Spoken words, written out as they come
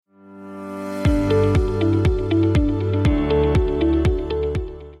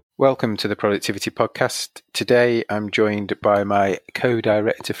Welcome to the Productivity Podcast. Today I'm joined by my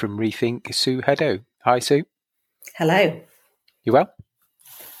co-director from Rethink, Sue Heddo. Hi, Sue. Hello. You well?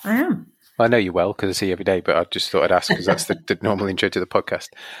 I am. Well, I know you're well because I see you every day, but I just thought I'd ask because that's the normal intro to the podcast.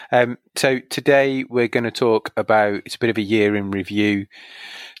 So today we're going to talk about, it's a bit of a year in review,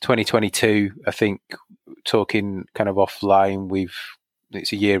 2022. I think talking kind of offline,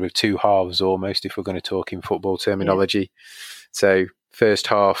 it's a year of two halves almost if we're going to talk in football terminology. Yeah. So first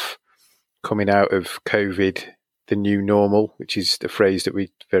half coming out of COVID, the new normal, which is the phrase that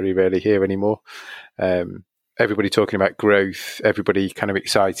we very rarely hear anymore. Everybody talking about growth, everybody kind of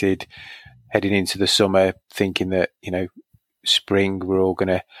excited heading into the summer, thinking that, spring, we're all going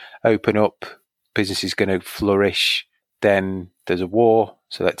to open up, business is going to flourish. Then there's a war.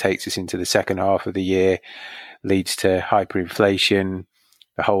 So that takes us into the second half of the year, leads to hyperinflation,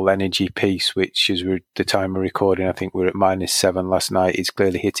 the whole energy piece, which is the time we're recording, I think we're at -7 last night. It's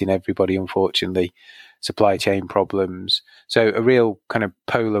clearly hitting everybody, unfortunately. Supply chain problems. So a real kind of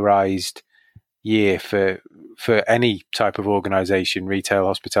polarized year for any type of organization, retail,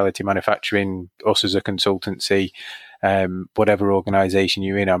 hospitality, manufacturing, us as a consultancy, whatever organization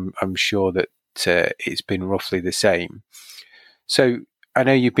you're in, I'm sure that it's been roughly the same. So I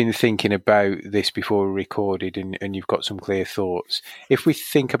know you've been thinking about this before we recorded and you've got some clear thoughts. If we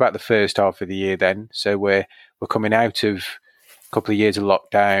think about the first half of the year then, so we're coming out of a couple of years of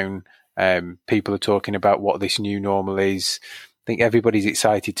lockdown, people are talking about what this new normal is. I think everybody's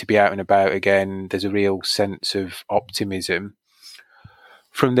excited to be out and about again. There's a real sense of optimism.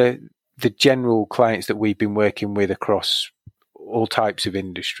 From the general clients that we've been working with across all types of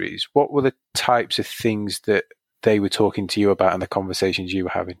industries, what were the types of things that they were talking to you about and the conversations you were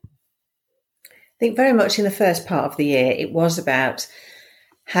having? I think very much in the first part of the year, it was about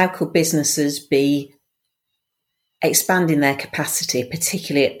how could businesses be expanding their capacity,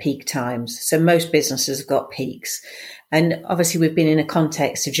 particularly at peak times. So most businesses have got peaks. And obviously we've been in a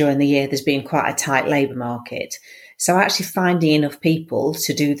context of during the year, there's been quite a tight labour market. So actually finding enough people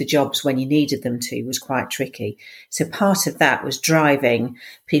to do the jobs when you needed them to was quite tricky. So part of that was driving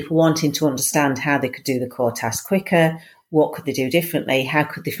people wanting to understand how they could do the core task quicker, what could they do differently, how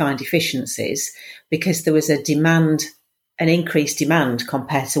could they find efficiencies, because there was an increased demand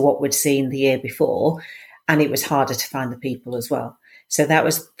compared to what we'd seen the year before, and it was harder to find the people as well. So that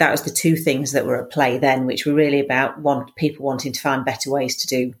was the two things that were at play then, which were really about people wanting to find better ways to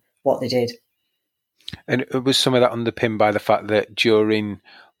do what they did. And was some of that underpinned by the fact that during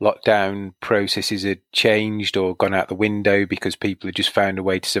lockdown processes had changed or gone out the window because people had just found a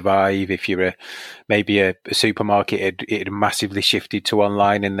way to survive? If you're maybe a supermarket, it had massively shifted to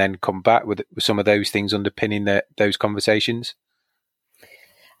online and then come back. With some of those things underpinning those conversations?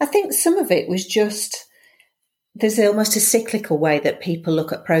 I think some of it was just, there's almost a cyclical way that people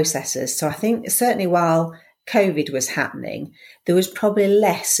look at processes. So I think certainly while COVID was happening, there was probably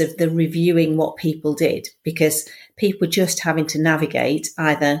less of the reviewing what people did because people just having to navigate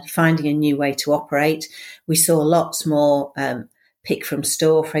either finding a new way to operate. We saw lots more pick from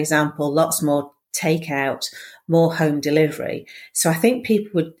store, for example, lots more takeout, more home delivery. So I think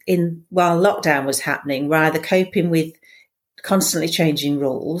people would, while lockdown was happening, were either coping with constantly changing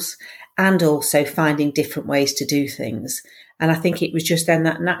rules and also finding different ways to do things. And I think it was just then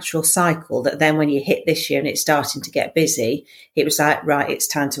that natural cycle that then when you hit this year and it's starting to get busy, it was like, right, it's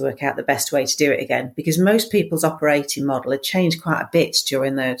time to work out the best way to do it again. Because most people's operating model had changed quite a bit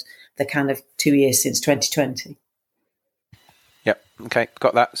during the kind of 2 years since 2020. Yep. Okay.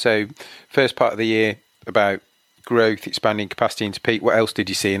 Got that. So first part of the year about growth, expanding capacity into peak. What else did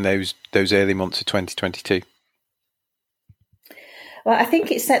you see in those early months of 2022? Well, I think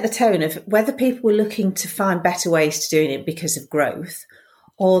it set the tone of whether people were looking to find better ways to doing it because of growth,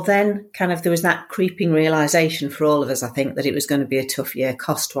 or then kind of there was that creeping realisation for all of us, I think, that it was going to be a tough year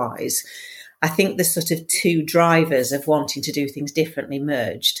cost-wise. I think the sort of two drivers of wanting to do things differently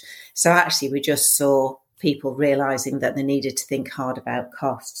merged. So actually we just saw people realising that they needed to think hard about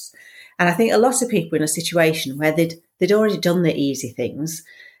costs. And I think a lot of people were in a situation where they'd already done the easy things.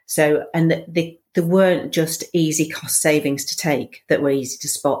 So, and there weren't just easy cost savings to take that were easy to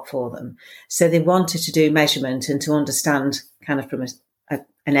spot for them. So they wanted to do measurement and to understand kind of from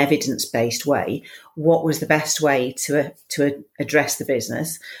an evidence-based way, what was the best way to address the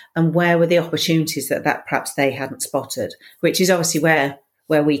business and where were the opportunities that perhaps they hadn't spotted, which is obviously where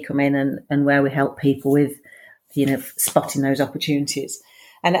we come in and where we help people with, spotting those opportunities.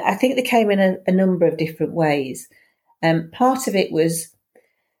 And I think they came in a number of different ways. Part of it was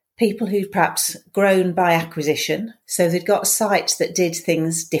people who'd perhaps grown by acquisition. So they'd got sites that did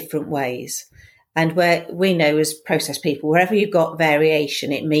things different ways. And where we know as process people, wherever you've got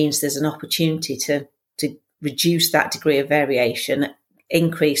variation, it means there's an opportunity to reduce that degree of variation,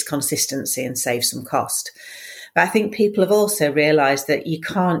 increase consistency and save some cost. But I think people have also realised that you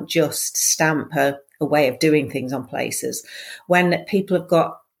can't just stamp a way of doing things on places. When people have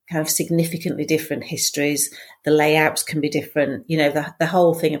got kind of significantly different histories, the layouts can be different, the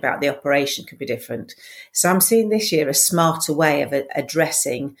whole thing about the operation can be different. So I'm seeing this year a smarter way of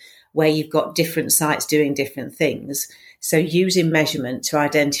addressing where you've got different sites doing different things. So using measurement to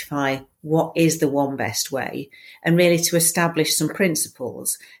identify what is the one best way and really to establish some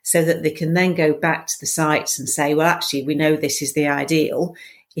principles so that they can then go back to the sites and say, well, actually, we know this is the ideal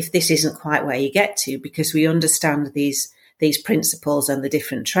if this isn't quite where you get to, because we understand these principles and the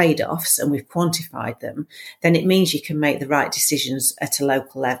different trade-offs and we've quantified them, then it means you can make the right decisions at a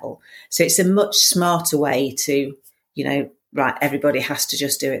local level. So it's a much smarter way to, right, everybody has to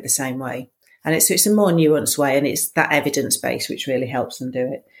just do it the same way. And it's a more nuanced way, and it's that evidence base which really helps them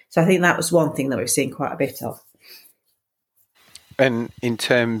do it. So I think that was one thing that we've seen quite a bit of. And in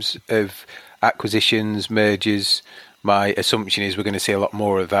terms of acquisitions, mergers, my assumption is we're going to see a lot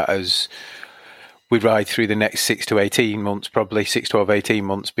more of that as we ride through the next 6 to 18 months, probably 6, 12, 18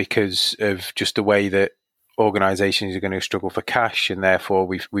 months, because of just the way that organisations are going to struggle for cash, and therefore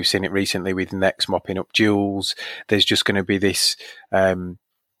we've seen it recently with Next mopping up Joules. There's just going to be this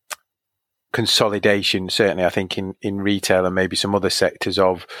consolidation, certainly I think in retail and maybe some other sectors,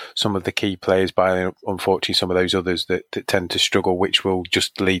 of some of the key players by unfortunately some of those others that tend to struggle, which will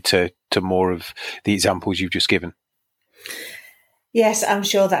just lead to more of the examples you've just given. Yes, I'm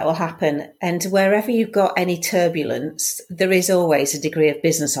sure that will happen. And wherever you've got any turbulence, there is always a degree of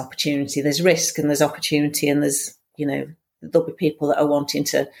business opportunity. There's risk and there's opportunity, and there's, there'll be people that are wanting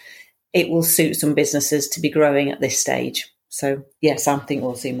it will suit some businesses to be growing at this stage. So yes, I think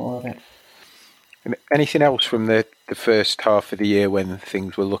we'll see more of it. And anything else from the first half of the year when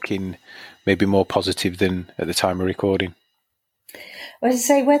things were looking maybe more positive than at the time of recording? Well, I'd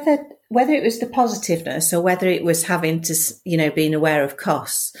say whether it was the positiveness or whether it was having to, being aware of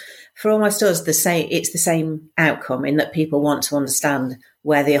costs, for almost us, it's the same outcome, in that people want to understand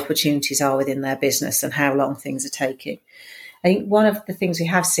where the opportunities are within their business and how long things are taking. I think one of the things we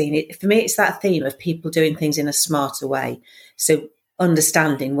have seen, for me, it's that theme of people doing things in a smarter way. So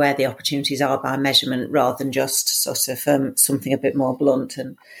understanding where the opportunities are by measurement rather than just sort of something a bit more blunt,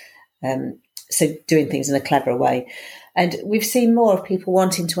 and so doing things in a cleverer way. And we've seen more of people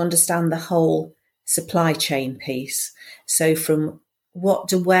wanting to understand the whole supply chain piece. So from what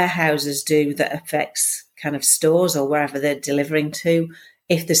do warehouses do that affects kind of stores or wherever they're delivering to?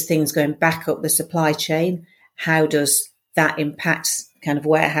 If there's things going back up the supply chain, how does that impact kind of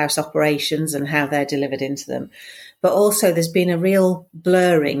warehouse operations and how they're delivered into them? But also there's been a real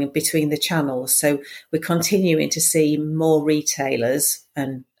blurring between the channels. So we're continuing to see more retailers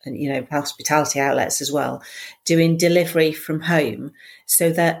and hospitality outlets as well, doing delivery from home,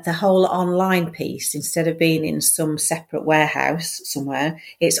 so that the whole online piece, instead of being in some separate warehouse somewhere,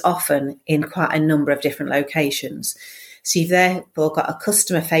 it's often in quite a number of different locations. So you've therefore got a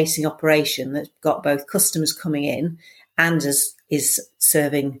customer-facing operation that's got both customers coming in and is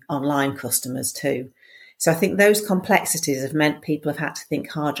serving online customers too. So I think those complexities have meant people have had to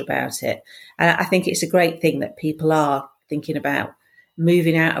think harder about it. And I think it's a great thing that people are thinking about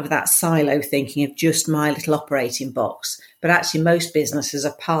moving out of that silo thinking of just my little operating box. But actually most businesses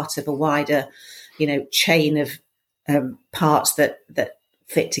are part of a wider, chain of parts that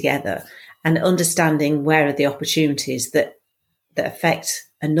fit together, and understanding where are the opportunities that affect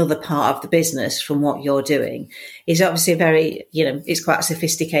another part of the business from what you're doing is obviously a very, it's quite a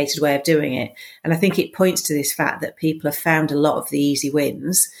sophisticated way of doing it. And I think it points to this fact that people have found a lot of the easy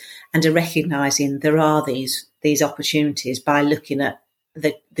wins and are recognising there are these opportunities by looking at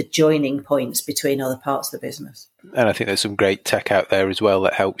the joining points between other parts of the business. And I think there's some great tech out there as well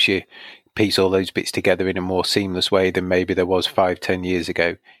that helps you piece all those bits together in a more seamless way than maybe there was 5-10 years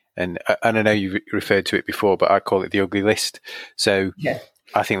ago. And I know you referred to it before, but I call it the ugly list. So yeah.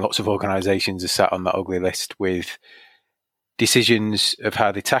 I think lots of organisations are sat on that ugly list with decisions of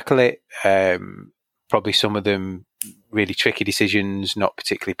how they tackle it. Probably some of them really tricky decisions, not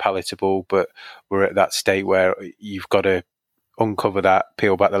particularly palatable, but we're at that state where you've got to uncover that,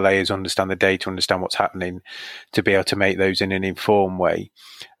 peel back the layers, understand the data, understand what's happening to be able to make those in an informed way.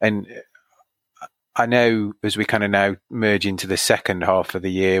 And I know as we kind of now merge into the second half of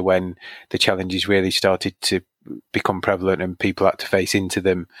the year when the challenges really started to become prevalent and people had to face into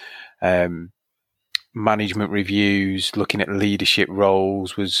them, management reviews, looking at leadership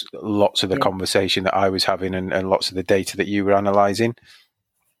roles was lots of the conversation that I was having and lots of the data that you were analysing.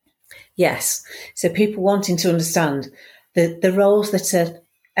 Yes. So people wanting to understand the roles that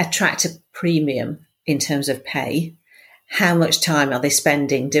attract a premium in terms of pay, how much time are they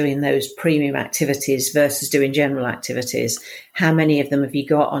spending doing those premium activities versus doing general activities? How many of them have you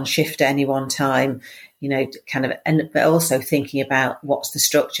got on shift at any one time? But also thinking about what's the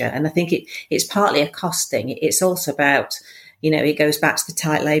structure. And I think it's partly a cost thing. It's also about, it goes back to the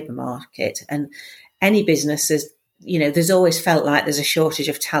tight labour market, and any business is, there's always felt like there's a shortage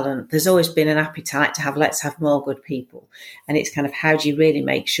of talent. There's always been an appetite to let's have more good people. And it's kind of, how do you really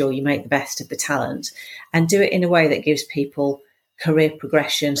make sure you make the best of the talent and do it in a way that gives people career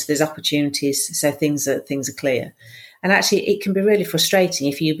progression, so there's opportunities, so things are clear. And actually, it can be really frustrating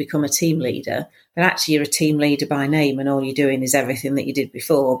if you become a team leader, but actually you're a team leader by name and all you're doing is everything that you did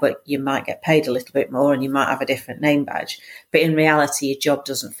before, but you might get paid a little bit more and you might have a different name badge. But in reality, your job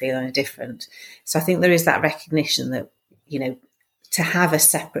doesn't feel any different. So I think there is that recognition that, to have a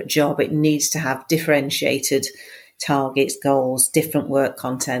separate job, it needs to have differentiated targets, goals, different work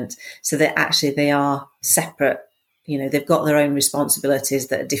content, so that actually they are separate. They've got their own responsibilities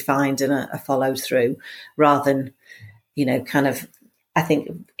that are defined and are followed through, rather than, I think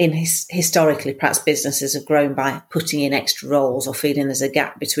historically, perhaps businesses have grown by putting in extra roles or feeling there's a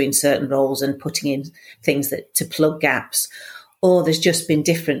gap between certain roles and putting in things to plug gaps, or there's just been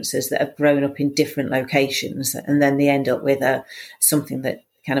differences that have grown up in different locations, and then they end up with something that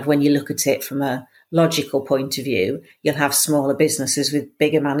kind of, when you look at it from a logical point of view, you'll have smaller businesses with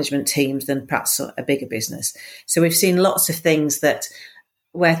bigger management teams than perhaps a bigger business. So we've seen lots of things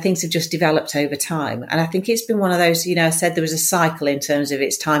where things have just developed over time. And I think it's been one of those, I said there was a cycle in terms of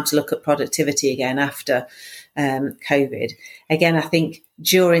it's time to look at productivity again after COVID. Again, I think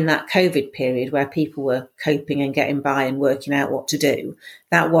during that COVID period where people were coping and getting by and working out what to do,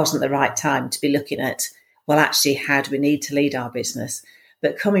 that wasn't the right time to be looking at, well, actually, how do we need to lead our business?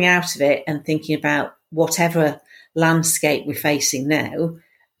 But coming out of it and thinking about whatever landscape we're facing now,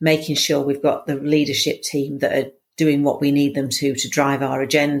 making sure we've got the leadership team that are doing what we need them to drive our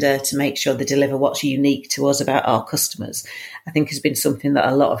agenda, to make sure they deliver what's unique to us about our customers, I think has been something that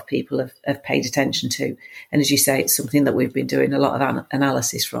a lot of people have paid attention to. And as you say, it's something that we've been doing a lot of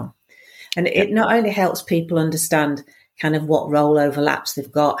analysis from. And it not only helps people understand kind of what role overlaps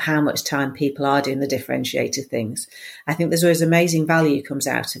they've got, how much time people are doing the differentiated things. I think there's always amazing value comes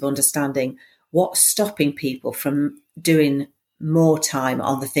out of understanding what's stopping people from doing more time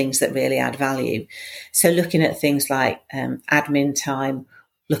on the things that really add value. So looking at things like admin time,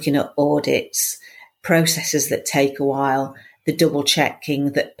 looking at audits, processes that take a while, the double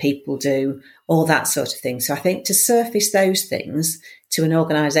checking that people do, all that sort of thing. So I think to surface those things to an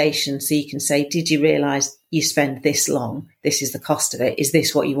organisation so you can say, did you realise you spend this long? This is the cost of it. Is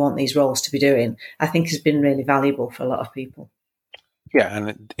this what you want these roles to be doing? I think has been really valuable for a lot of people. Yeah,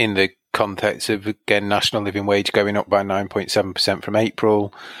 and in the context of, again, national living wage going up by 9.7% from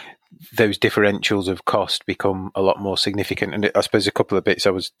April, those differentials of cost become a lot more significant. And I suppose a couple of bits I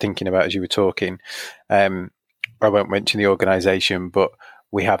was thinking about as you were talking, I won't mention the organisation, but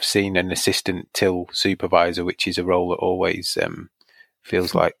we have seen an assistant till supervisor, which is a role that always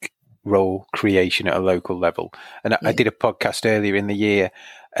feels like role creation at a local level. And I did a podcast earlier in the year,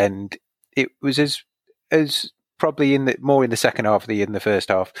 and it was as probably more in the second half of the year than the first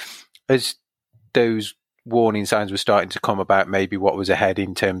half, as those warning signs were starting to come about maybe what was ahead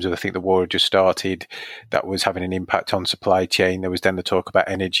in terms of, I think the war had just started, that was having an impact on supply chain. There was then the talk about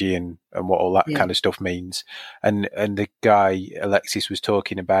energy and what all that kind of stuff means. And the guy, Alexis, was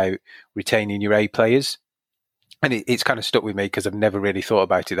talking about retaining your A players. And it's kind of stuck with me because I've never really thought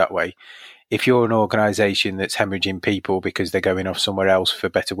about it that way. If you're an organisation that's hemorrhaging people because they're going off somewhere else for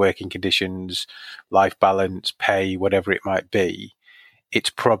better working conditions, life balance, pay, whatever it might be, it's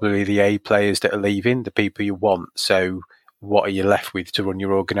probably the A players that are leaving, the people you want. So what are you left with to run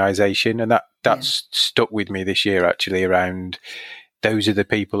your organisation? And that's stuck with me this year, actually, around those are the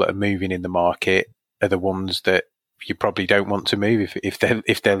people that are moving in the market, are the ones that you probably don't want to move if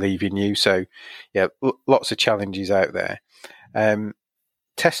they're leaving you. So yeah, lots of challenges out there.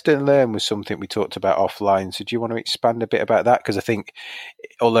 Test and learn was something we talked about offline. So do you want to expand a bit about that? Because I think,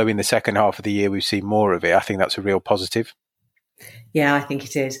 although in the second half of the year we've seen more of it, I think that's a real positive. Yeah, I think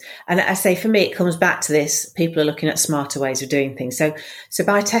it is. And I say, for me, it comes back to this. People are looking at smarter ways of doing things. So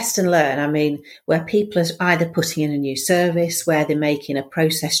by test and learn, I mean, where people are either putting in a new service, where they're making a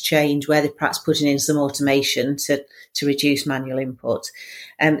process change, where they're perhaps putting in some automation to reduce manual input.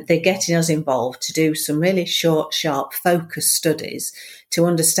 They're getting us involved to do some really short, sharp, focused studies to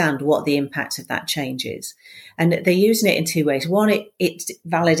understand what the impact of that change is. And they're using it in two ways. One, it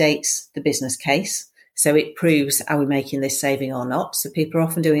validates the business case. So it proves, are we making this saving or not? So people are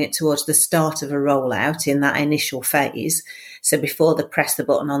often doing it towards the start of a rollout in that initial phase. So before they press the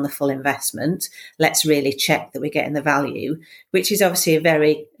button on the full investment, let's really check that we're getting the value, which is obviously a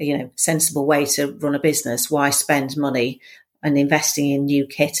very, sensible way to run a business. Why spend money and investing in new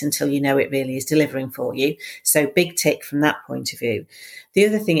kit until you know it really is delivering for you? So big tick from that point of view. The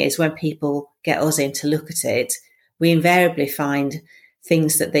other thing is when people get us in to look at it, we invariably find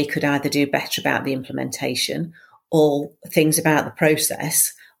things that they could either do better about the implementation or things about the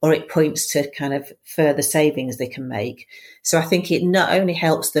process, or it points to kind of further savings they can make. So I think it not only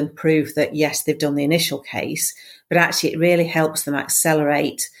helps them prove that, yes, they've done the initial case, but actually it really helps them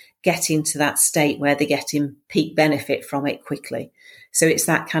accelerate getting to that state where they're getting peak benefit from it quickly. So it's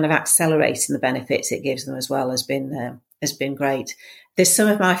that kind of accelerating the benefits it gives them as well has been great. There's some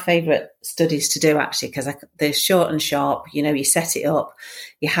of my favourite studies to do actually, because they're short and sharp. You set it up,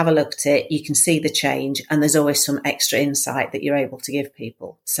 you have a look at it, you can see the change, and there's always some extra insight that you're able to give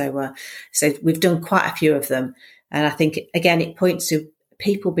people. So we've done quite a few of them, and I think again it points to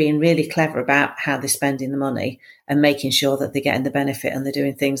people being really clever about how they're spending the money and making sure that they're getting the benefit and they're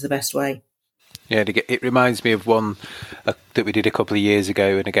doing things the best way. Yeah, it reminds me of one that we did a couple of years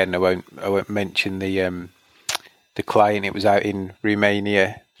ago, and again I won't mention the client. It was out in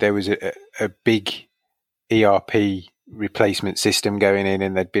Romania. There was a big ERP replacement system going in,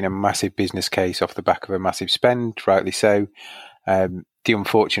 and there'd been a massive business case off the back of a massive spend, rightly so. The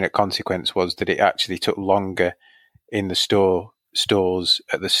unfortunate consequence was that it actually took longer in the stores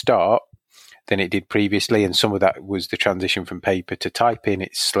at the start than it did previously, and some of that was the transition from paper to typing.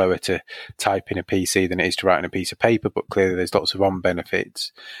 It's slower to type in a PC than it is to write on a piece of paper, but clearly there's lots of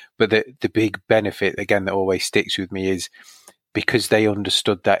benefits. But the big benefit, again, that always sticks with me is because they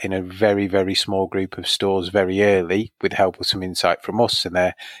understood that in a very, very small group of stores very early, with help of some insight from us and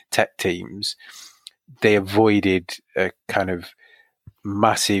their tech teams, they avoided a kind of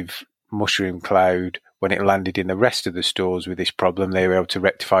massive mushroom cloud when it landed in the rest of the stores with this problem. They were able to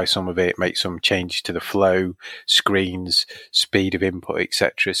rectify some of it, make some changes to the flow, screens, speed of input,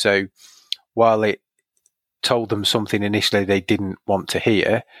 etc. So while it told them something initially they didn't want to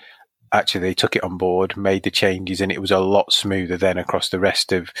hear, actually they took it on board, made the changes, and it was a lot smoother then across the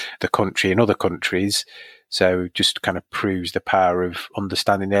rest of the country and other countries. So just kind of proves the power of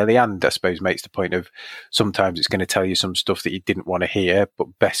understanding early, and I suppose makes the point of sometimes it's going to tell you some stuff that you didn't want to hear,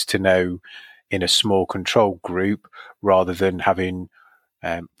 but best to know in a small control group rather than having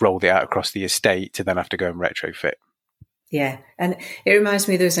rolled it out across the estate to then have to go and retrofit. Yeah, and it reminds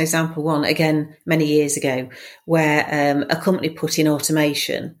me, there was an example one, again, many years ago, where a company put in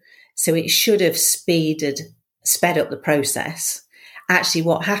automation. So it should have sped up the process. Actually,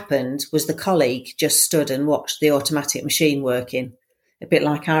 what happened was the colleague just stood and watched the automatic machine working. A bit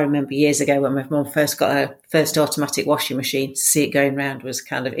like I remember years ago when my mum first got her first automatic washing machine, to see it going round was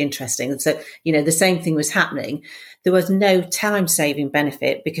kind of interesting. And so, the same thing was happening. There was no time-saving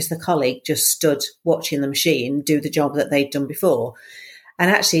benefit because the colleague just stood watching the machine do the job that they'd done before. And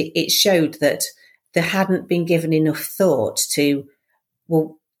actually, it showed that there hadn't been given enough thought to,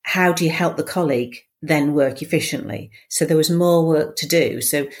 well, how do you help the colleague then work efficiently? So there was more work to do.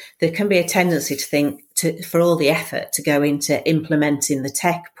 So there can be a tendency to think for all the effort to go into implementing the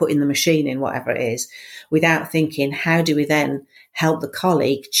tech, putting the machine in, whatever it is, without thinking, how do we then help the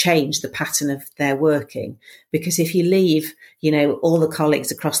colleague change the pattern of their working? Because if you leave, all the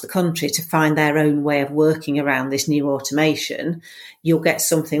colleagues across the country to find their own way of working around this new automation, you'll get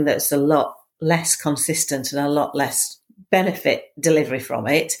something that's a lot less consistent and a lot less benefit delivery from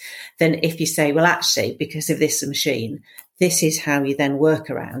it than if you say, well, actually, because of this machine, this is how you then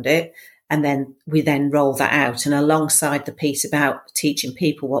work around it. And then we then roll that out. And alongside the piece about teaching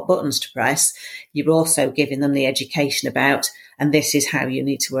people what buttons to press, you're also giving them the education about, and this is how you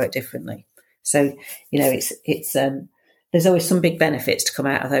need to work differently. So, it's there's always some big benefits to come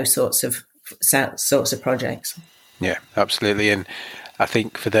out of those sorts of projects. Yeah, absolutely. And I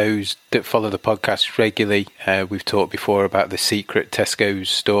think for those that follow the podcast regularly, we've talked before about the secret Tesco's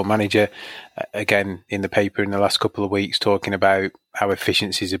store manager. Again, in the paper in the last couple of weeks, talking about how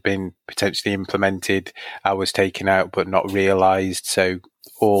efficiencies have been potentially implemented, hours taken out but not realised. So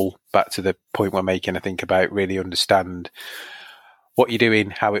all back to the point we're making, I think, about really understand what you're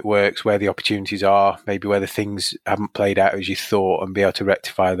doing, how it works, where the opportunities are, maybe where the things haven't played out as you thought, and be able to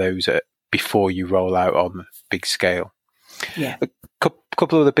rectify those before you roll out on big scale. Yeah. A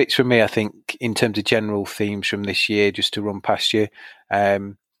couple of the bits from me, I think, in terms of general themes from this year, just to run past you.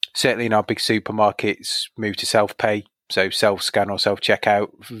 Certainly in our big supermarkets, move to self-pay, so self-scan or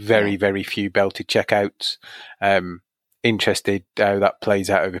self-checkout. Very, very few belted checkouts. interested how that plays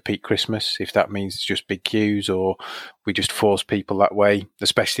out over peak Christmas, if that means it's just big queues or we just force people that way,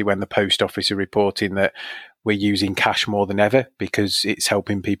 especially when the post office are reporting that we're using cash more than ever because it's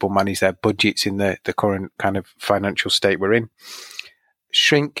helping people manage their budgets in the current kind of financial state we're in.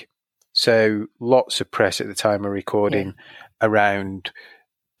 Shrink. So lots of press at the time of recording around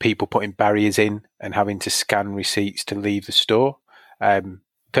people putting barriers in and having to scan receipts to leave the store.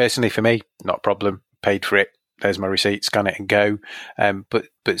 Personally, for me, not a problem. Paid for it. There's my receipt. Scan it and go.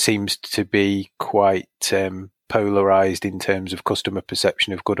 But seems to be quite polarized in terms of customer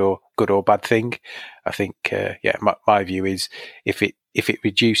perception of good or bad thing. I think, my view is if it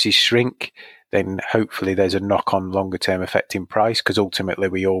reduces shrink, then hopefully there's a knock-on longer-term effect in price, because ultimately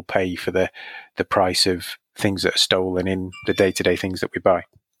we all pay for the price of things that are stolen in the day-to-day things that we buy.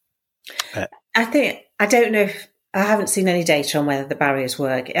 I don't know if I haven't seen any data on whether the barriers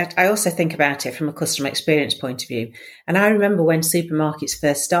work. I also think about it from a customer experience point of view. And I remember when supermarkets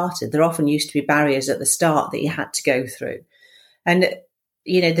first started, there often used to be barriers at the start that you had to go through. And,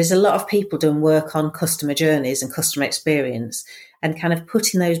 there's a lot of people doing work on customer journeys and customer experience, and kind of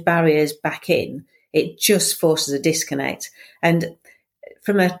putting those barriers back in, it just forces a disconnect. And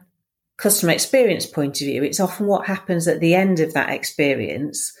from a customer experience point of view, it's often what happens at the end of that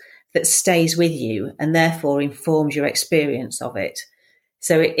experience that stays with you and therefore informs your experience of it.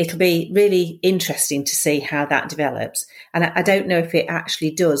 So it'll be really interesting to see how that develops. And I don't know if it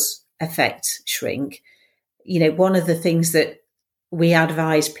actually does affect shrink. One of the things that we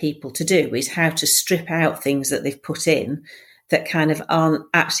advise people to do is how to strip out things that they've put in that kind of aren't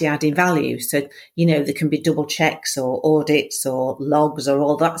actually adding value. So, there can be double checks or audits or logs or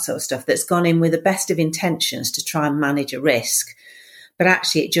all that sort of stuff that's gone in with the best of intentions to try and manage a risk. But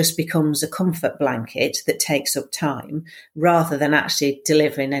actually it just becomes a comfort blanket that takes up time rather than actually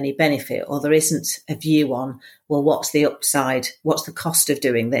delivering any benefit, or there isn't a view on, well, what's the upside? What's the cost of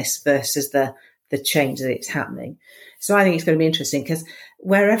doing this versus the change that it's happening? So I think it's going to be interesting, because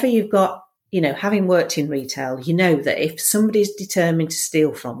wherever you've got, having worked in retail, that if somebody's determined to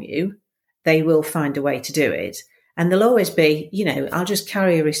steal from you, they will find a way to do it. And there'll always be, I'll just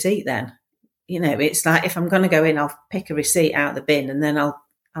carry a receipt then. It's like, if I'm going to go in, I'll pick a receipt out of the bin and then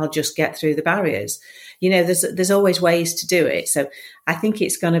I'll just get through the barriers. There's always ways to do it. So I think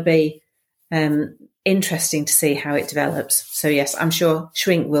it's going to be interesting to see how it develops. So yes, I'm sure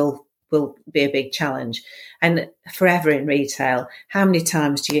shrink will be a big challenge. And forever in retail, how many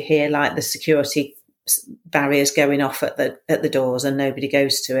times do you hear like the security barriers going off at the doors and nobody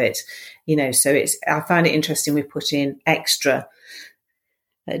goes to it? So I find it interesting. We put in extra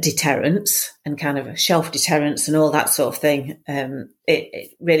deterrents and kind of shelf deterrents and all that sort of thing.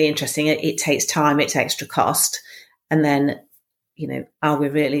 It really interesting. It takes time, it's extra cost. And then, do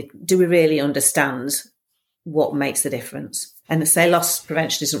we really understand what makes the difference? And say loss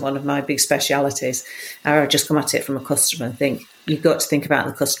prevention isn't one of my big specialities. I just come at it from a customer and think you've got to think about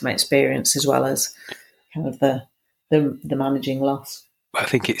the customer experience as well as kind of the managing loss. I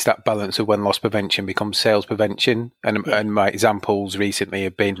think it's that balance of when loss prevention becomes sales prevention. And my examples recently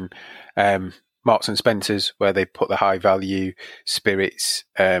have been Marks and Spencer's, where they put the high value spirits.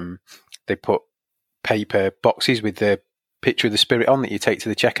 They put paper boxes with the picture of the spirit on that you take to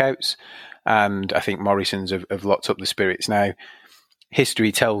the checkouts. And I think Morrison's have locked up the spirits now.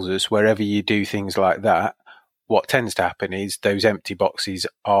 History tells us wherever you do things like that, what tends to happen is those empty boxes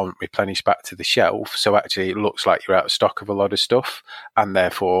aren't replenished back to the shelf. So actually it looks like you're out of stock of a lot of stuff, and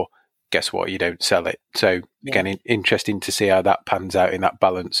therefore, guess what? You don't sell it. So again, interesting to see how that pans out in that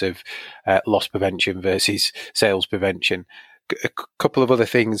balance of loss prevention versus sales prevention. A couple of other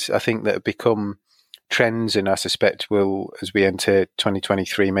things I think that have become trends, and I suspect will, as we enter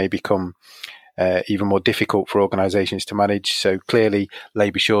 2023, may become even more difficult for organisations to manage. So clearly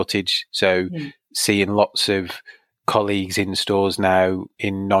labour shortage. So seeing lots of colleagues in stores now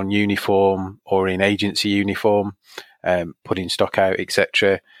in non-uniform or in agency uniform, putting stock out,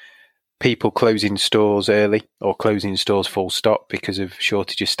 etc. People closing stores early or closing stores full stop because of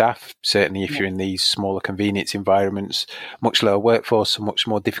shortage of staff. Certainly if you're in these smaller convenience environments, much lower workforce and much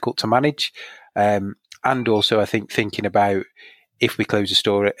more difficult to manage. And also I think thinking about, if we close a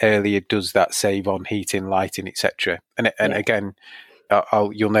store earlier, does that save on heating, lighting, etc.? And again,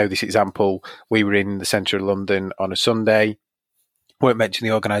 you'll know this example. We were in the centre of London on a Sunday. Won't mention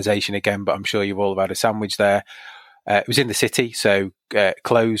the organisation again, but I'm sure you've all had a sandwich there. It was in the city, so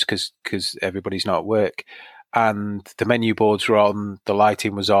closed because everybody's not at work. And the menu boards were on, the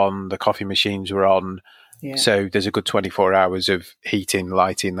lighting was on, the coffee machines were on. Yeah. So there's a good 24 hours of heating,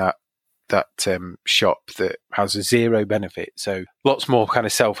 lighting that shop that has a zero benefit. So lots more kind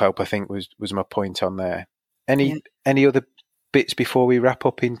of self-help, I think, was my point on there. Any other bits before we wrap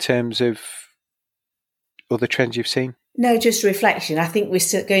up in terms of other trends you've seen? No, just reflection. I think we're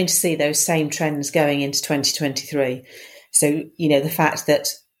still going to see those same trends going into 2023. So, the fact that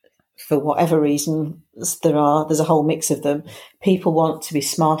for whatever reason, there's a whole mix of them. People want to be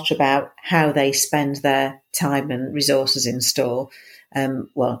smarter about how they spend their time and resources in store,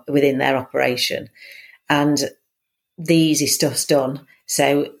 within their operation. And the easy stuff's done.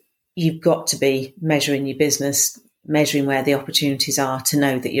 So you've got to be measuring your business, measuring where the opportunities are to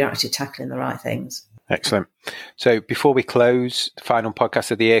know that you're actually tackling the right things. Excellent. So before we close, the final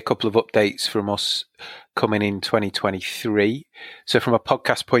podcast of the year, a couple of updates from us coming in 2023. So from a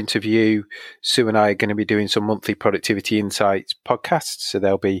podcast point of view, Sue and I are going to be doing some monthly productivity insights podcasts. So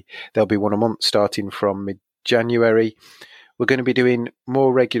there'll be one a month starting from mid-January. We're going to be doing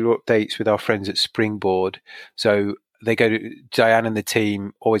more regular updates with our friends at Springboard. So Diane and the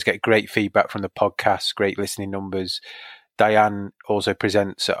team always get great feedback from the podcast, great listening numbers. Diane also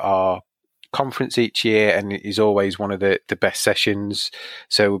presents at our conference each year and is always one of the best sessions.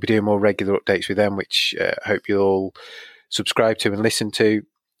 So we'll be doing more regular updates with them, which I hope you'll all subscribe to and listen to.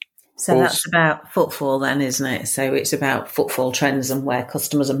 So that's about footfall then, isn't it? So it's about footfall trends and where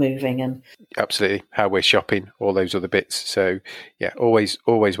customers are moving. And absolutely, how we're shopping, all those other bits. So yeah, always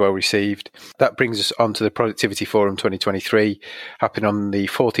well received. That brings us on to the Productivity Forum 2023, happening on the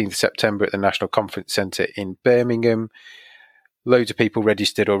 14th of September at the National Conference Centre in Birmingham. Loads of people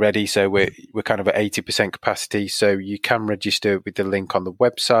registered already, so we're kind of at 80% capacity. So you can register with the link on the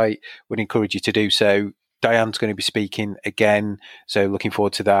website. We'd encourage you to do so. Diane's going to be speaking again, so looking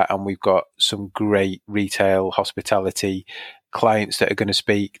forward to that. And we've got some great retail hospitality clients that are going to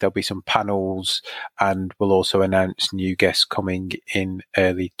speak. There'll be some panels, and we'll also announce new guests coming in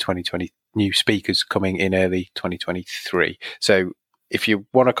early 2020, new speakers coming in early 2023. So if you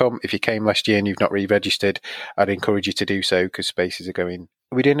want to come, if you came last year and you've not re-registered, I'd encourage you to do so because spaces are going.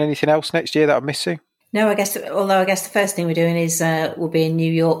 Are we doing anything else next year that I'm missing? No, I guess the first thing we're doing is we'll be in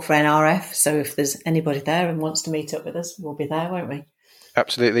New York for NRF. So if there's anybody there and wants to meet up with us, we'll be there, won't we?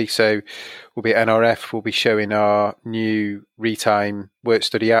 Absolutely. So we'll be at NRF. We'll be showing our new Retime work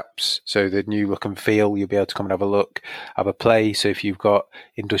study apps. So the new look and feel, you'll be able to come and have a look, have a play. So if you've got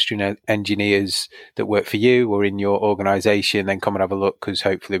industrial engineers that work for you or in your organisation, then come and have a look because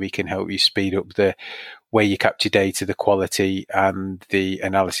hopefully we can help you speed up the way you capture data, the quality and the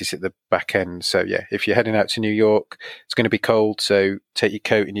analysis at the back end. So yeah, if you're heading out to New York, it's going to be cold. So take your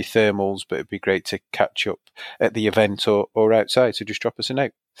coat and your thermals, but it'd be great to catch up at the event or outside. So just drop us a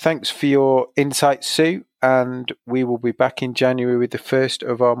note. Thanks for your insights, Sue. And we will be back in January with the first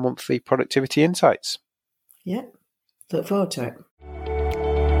of our monthly productivity insights. Yeah, look forward to it.